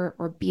comfort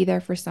or be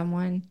there for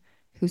someone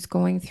who's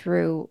going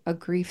through a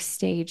grief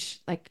stage,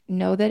 like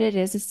know that it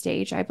is a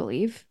stage, I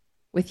believe.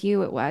 With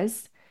you, it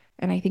was.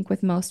 And I think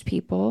with most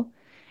people,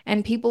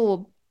 and people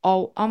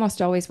will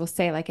almost always will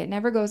say, like, it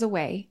never goes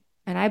away.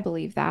 And I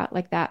believe that,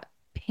 like, that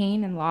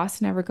pain and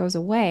loss never goes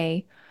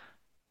away.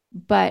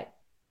 But,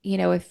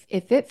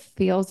 if it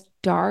feels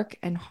dark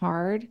and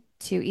hard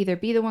to either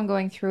be the one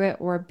going through it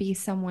or be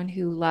someone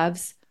who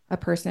loves a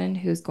person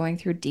who's going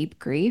through deep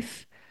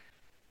grief,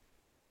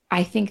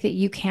 I think that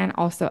you can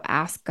also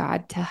ask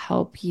God to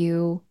help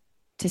you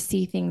to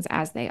see things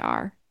as they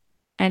are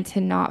and to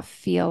not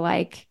feel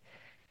like,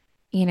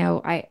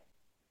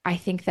 I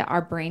think that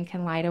our brain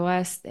can lie to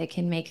us. It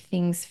can make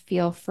things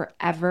feel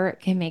forever. It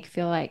can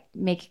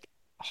make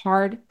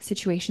hard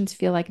situations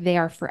feel like they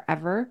are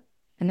forever,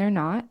 and they're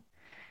not.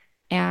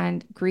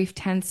 And grief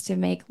tends to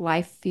make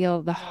life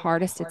feel the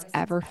hardest it's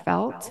ever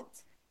felt,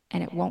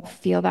 and it won't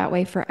feel that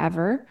way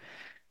forever.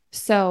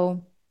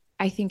 So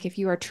I think if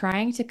you are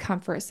trying to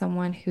comfort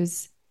someone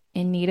who's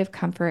in need of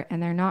comfort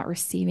and they're not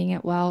receiving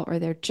it well, or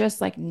they're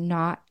just like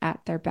not at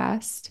their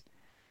best,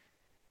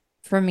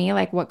 for me,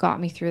 like what got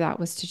me through that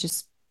was to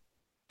just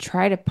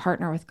try to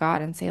partner with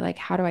God and say, like,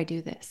 how do I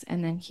do this?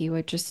 And then He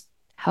would just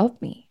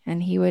help me,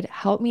 and He would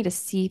help me to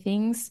see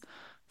things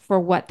for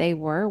what they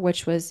were,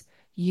 which was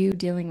you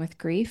dealing with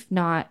grief,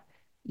 not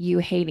you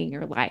hating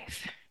your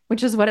life,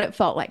 which is what it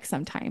felt like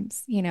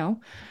sometimes, you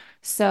know?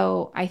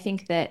 So I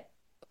think that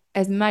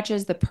as much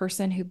as the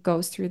person who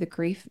goes through the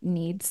grief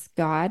needs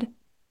God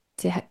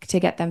to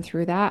get them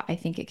through that, I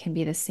think it can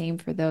be the same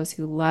for those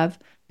who love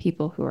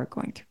people who are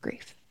going through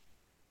grief.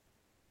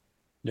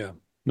 Yeah.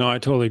 No, I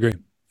totally agree.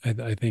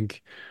 I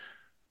think,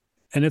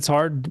 and it's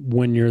hard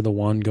when you're the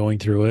one going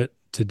through it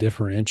to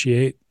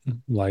differentiate.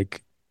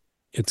 Like,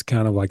 it's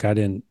kind of like I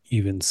didn't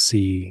even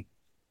see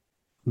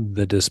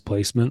the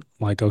displacement.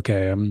 Like,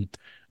 okay,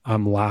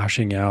 I'm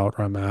lashing out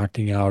or I'm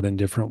acting out in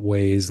different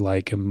ways,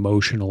 like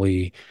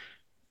emotionally,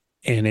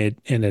 and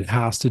it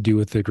has to do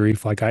with the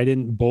grief. Like, I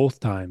didn't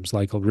both times,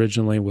 like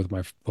originally with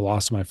my the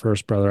loss of my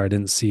first brother, I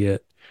didn't see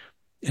it.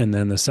 And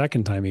then the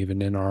second time,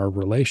 even in our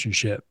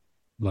relationship,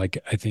 like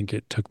I think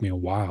it took me a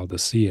while to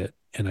see it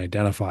and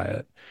identify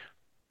it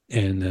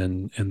and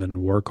then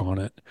work on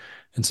it.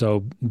 And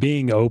so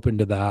being open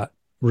to that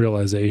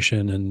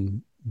realization,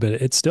 and but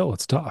it's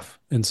tough.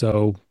 And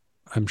so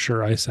I'm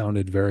sure I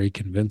sounded very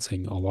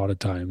convincing a lot of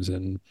times,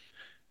 and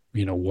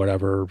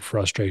whatever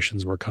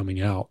frustrations were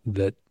coming out,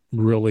 that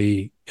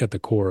really at the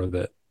core of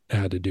it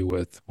had to do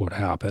with what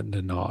happened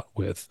and not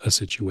with a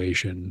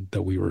situation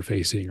that we were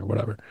facing or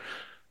whatever.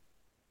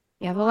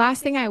 Yeah, the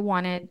last thing I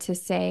wanted to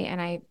say,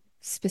 and I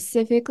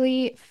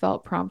specifically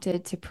felt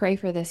prompted to pray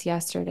for this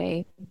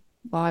yesterday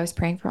while I was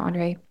praying for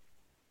Andre,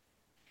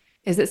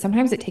 is that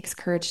sometimes it takes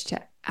courage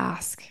to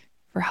ask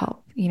for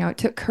help. You know, it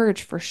took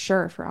courage for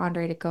sure for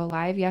Andre to go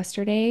live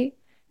yesterday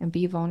and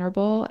be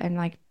vulnerable and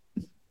like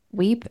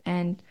weep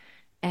and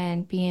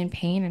be in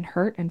pain and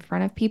hurt in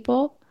front of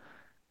people.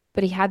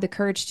 But he had the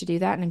courage to do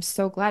that, and I'm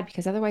so glad,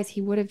 because otherwise he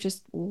would have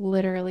just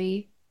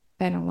literally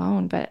been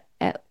alone. But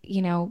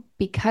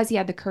because he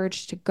had the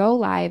courage to go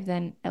live,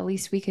 then at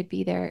least we could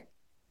be there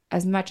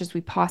as much as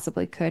we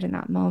possibly could in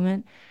that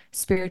moment,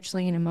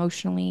 spiritually and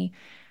emotionally.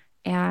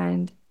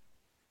 And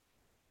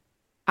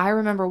I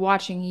remember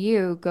watching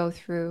you go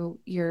through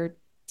your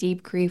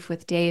deep grief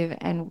with Dave,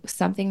 and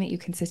something that you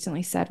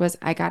consistently said was,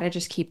 I got to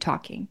just keep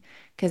talking.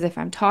 Because if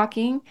I'm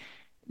talking,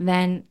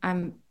 then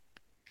I'm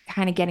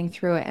kind of getting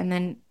through it. And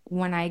then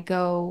when I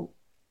go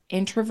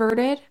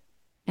introverted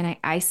and I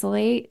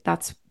isolate,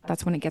 that's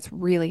when it gets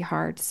really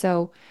hard.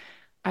 So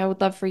I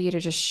would love for you to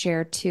just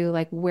share too,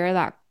 like where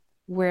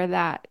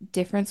that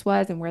difference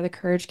was and where the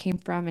courage came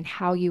from, and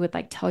how you would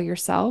like tell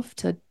yourself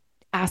to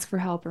ask for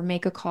help or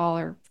make a call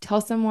or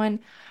tell someone.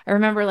 I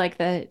remember like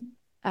the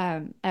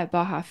at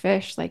Baja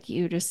Fish, like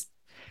you just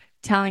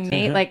telling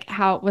Nate, like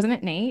how wasn't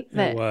it Nate It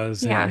that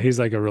was, yeah. yeah, He's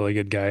like a really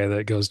good guy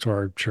that goes to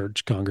our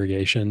church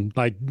congregation.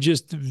 Like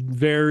just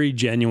very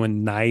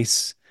genuine,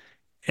 nice.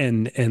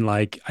 And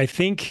like I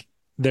think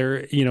there,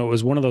 it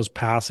was one of those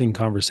passing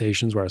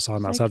conversations where I saw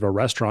him it's outside like of a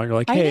restaurant. You're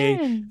like, I hey,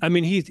 didn't. I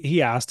mean,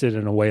 he asked it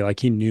in a way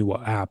like he knew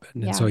what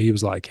happened. And so Yeah. he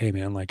was like, hey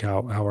man, like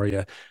how are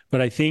you?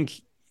 But I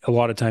think a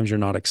lot of times you're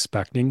not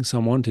expecting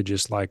someone to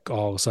just like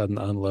all of a sudden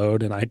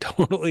unload. And I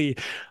totally,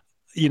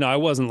 I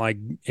wasn't like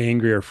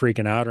angry or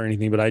freaking out or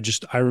anything, but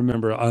I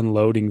remember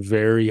unloading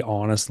very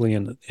honestly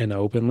and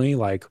openly,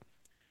 like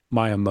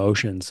my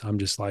emotions. I'm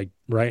just like,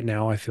 right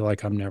now, I feel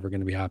like I'm never going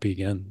to be happy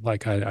again.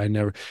 Like I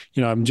never,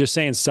 I'm just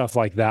saying stuff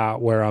like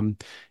that where I'm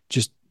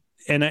just,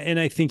 and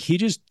I think he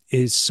just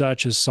is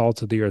such a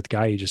salt of the earth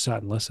guy. He just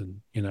sat and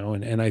listened,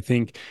 and I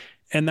think,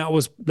 and that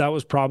was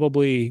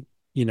probably,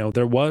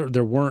 there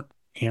weren't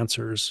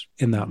answers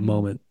in that Mhm.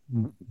 moment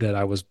that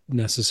I was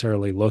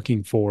necessarily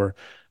looking for,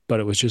 but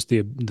it was just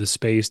the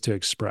space to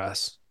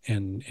express.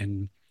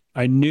 And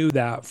I knew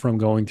that from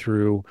going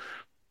through,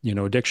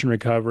 addiction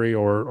recovery,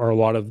 or a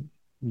lot of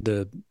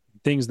the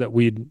things that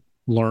we'd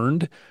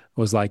learned,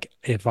 was like,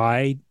 if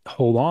I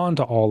hold on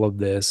to all of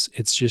this,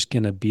 it's just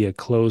going to be a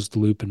closed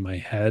loop in my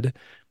head,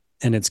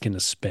 and it's going to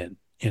spin,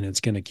 and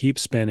it's going to keep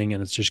spinning,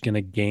 and it's just going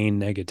to gain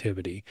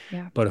negativity.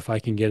 Yeah. But if I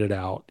can get it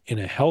out in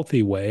a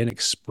healthy way and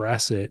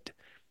express it,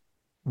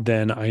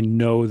 then I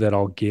know that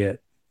I'll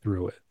get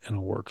through it and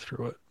I'll work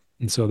through it.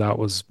 And so that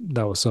was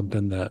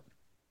something that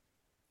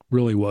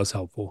really was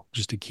helpful,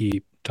 just to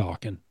keep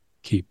talking,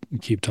 keep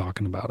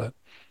talking about it.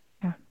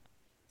 Yeah.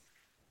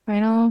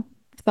 Final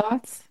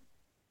thoughts?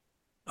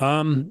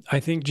 I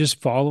think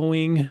just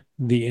following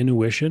the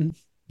intuition,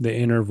 the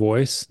inner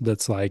voice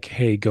that's like,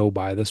 hey, go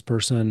buy this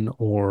person,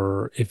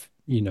 or if,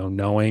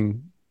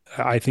 knowing,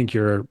 I think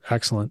you're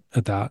excellent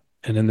at that.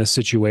 And in this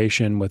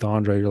situation with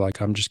Andre, you're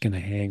like, I'm just going to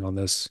hang on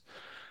this,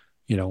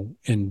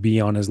 and be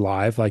on his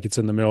live. Like, it's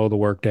in the middle of the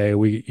workday.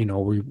 We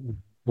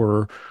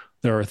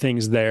there are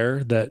things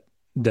there that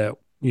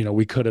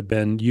you could have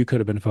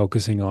been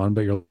focusing on,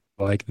 but you're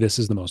like, this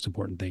is the most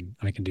important thing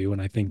I can do.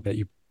 And I think that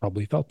you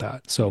probably felt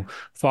that. So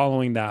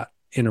following that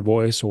inner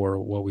voice, or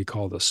what we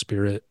call the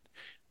spirit,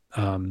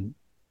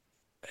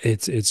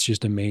 it's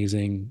just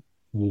amazing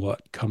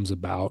what comes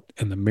about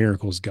and the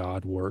miracles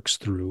God works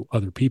through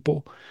other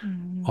people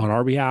on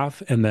our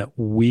behalf, and that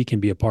we can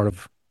be a part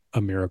of a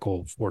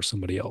miracle for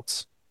somebody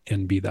else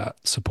and be that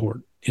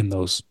support in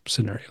those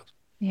scenarios.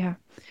 Yeah.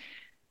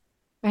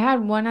 I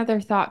had one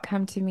other thought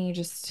come to me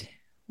just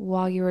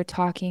while you were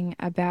talking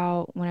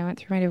about when I went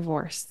through my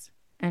divorce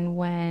and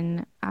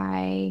when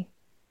I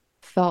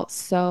felt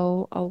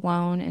so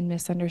alone and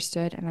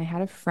misunderstood. And I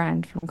had a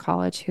friend from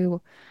college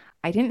who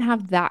I didn't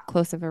have that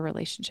close of a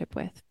relationship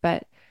with,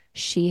 but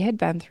she had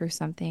been through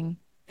something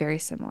very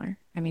similar.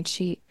 I mean,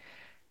 she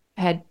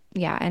had,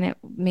 yeah, and it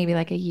maybe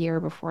like a year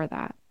before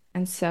that.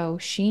 And so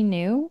she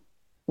knew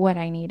what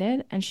I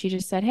needed. And she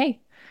just said,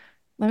 hey,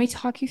 let me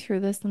talk you through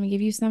this. Let me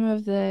give you some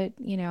of the,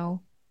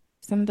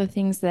 some of the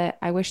things that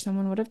I wish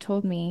someone would have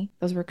told me.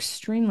 Those were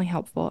extremely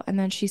helpful. And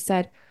then she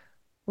said,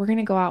 we're going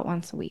to go out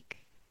once a week.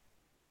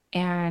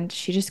 And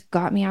she just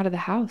got me out of the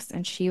house.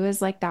 And she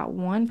was like that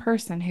one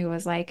person who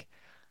was like,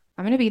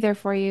 I'm going to be there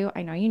for you.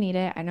 I know you need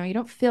it. I know you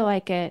don't feel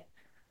like it,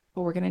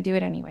 but we're going to do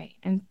it anyway.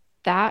 And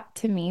that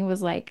to me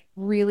was like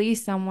really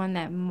someone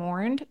that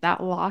mourned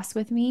that loss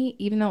with me,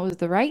 even though it was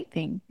the right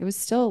thing. It was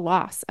still a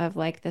loss of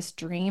like this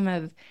dream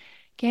of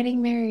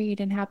getting married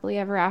and happily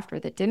ever after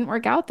that didn't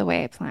work out the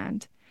way I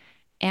planned.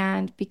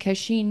 And because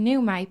she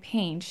knew my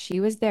pain, she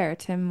was there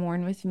to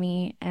mourn with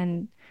me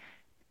and,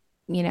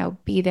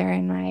 be there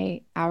in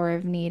my hour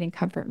of need and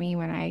comfort me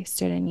when I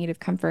stood in need of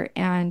comfort.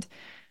 And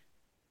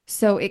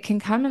so it can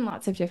come in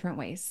lots of different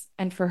ways.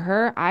 And for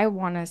her, I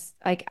want to,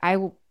 like,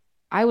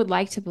 I would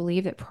like to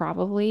believe that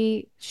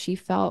probably she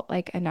felt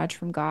like a nudge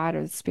from God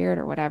or the spirit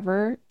or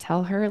whatever,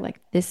 tell her, like,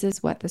 this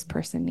is what this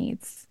person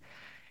needs.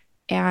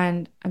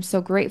 And I'm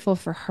so grateful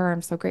for her.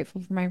 I'm so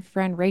grateful for my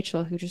friend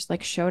Rachel, who just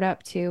like showed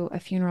up to a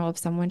funeral of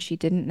someone she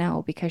didn't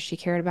know because she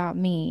cared about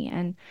me,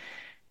 and,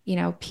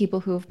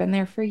 people who have been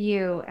there for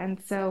you.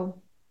 And so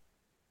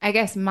I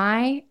guess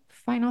my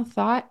final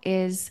thought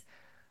is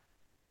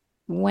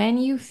when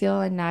you feel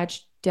a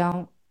nudge,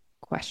 don't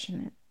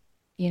question it.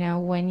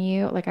 When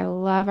you, like, I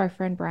love our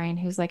friend Brian,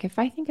 who's like, if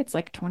I think it's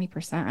like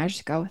 20%, I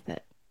just go with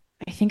it.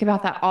 I think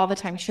about that all the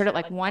time. He shared it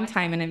like one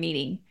time in a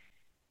meeting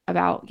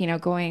about,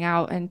 going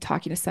out and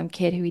talking to some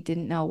kid who he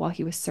didn't know while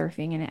he was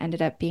surfing. And it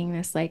ended up being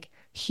this like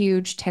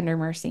huge tender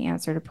mercy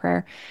answer to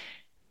prayer.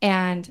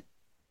 And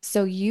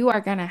so you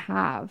are going to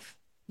have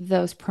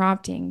those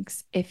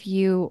promptings if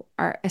you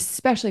are,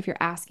 especially if you're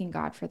asking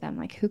God for them,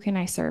 like, who can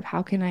I serve?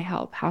 How can I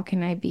help? How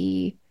can I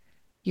be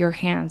your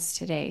hands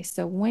today?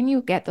 So when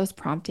you get those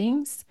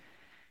promptings,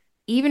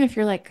 even if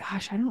you're like,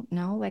 gosh, I don't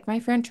know, like my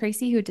friend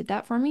Tracy who did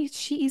that for me,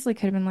 she easily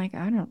could have been like,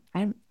 I'm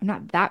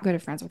not that good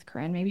of friends with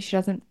Corinne. Maybe she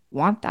doesn't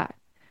want that.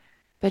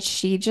 But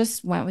she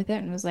just went with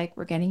it and was like,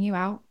 we're getting you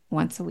out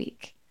once a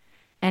week.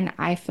 And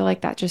I feel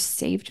like that just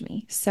saved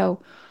me.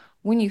 So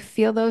when you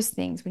feel those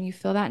things, when you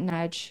feel that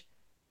nudge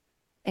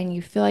and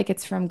you feel like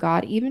it's from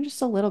God, even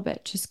just a little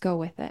bit, just go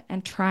with it.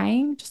 And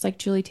trying, just like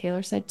Julie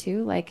Taylor said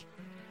too, like,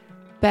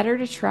 better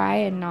to try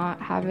and not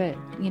have it,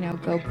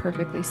 go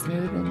perfectly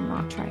smooth than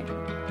not try it.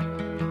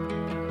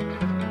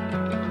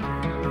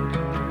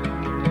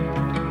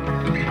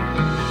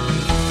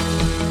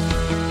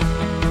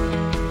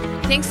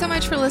 Thanks so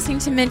much for listening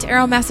to Mint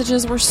Arrow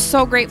Messages. We're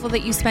so grateful that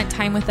you spent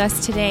time with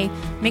us today.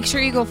 Make sure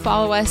you go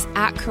follow us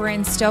at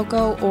Corinne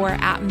Stoko or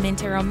at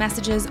Mint Arrow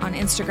Messages on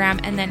Instagram.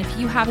 And then if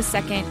you have a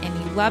second and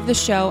you love the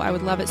show, I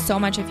would love it so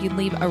much if you'd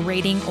leave a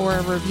rating or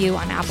a review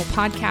on Apple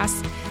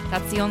Podcasts.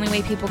 That's the only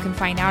way people can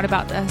find out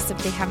about us if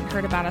they haven't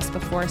heard about us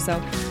before. So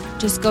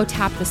just go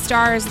tap the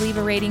stars, leave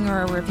a rating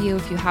or a review.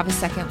 If you have a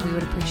second, we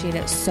would appreciate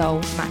it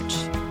so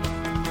much.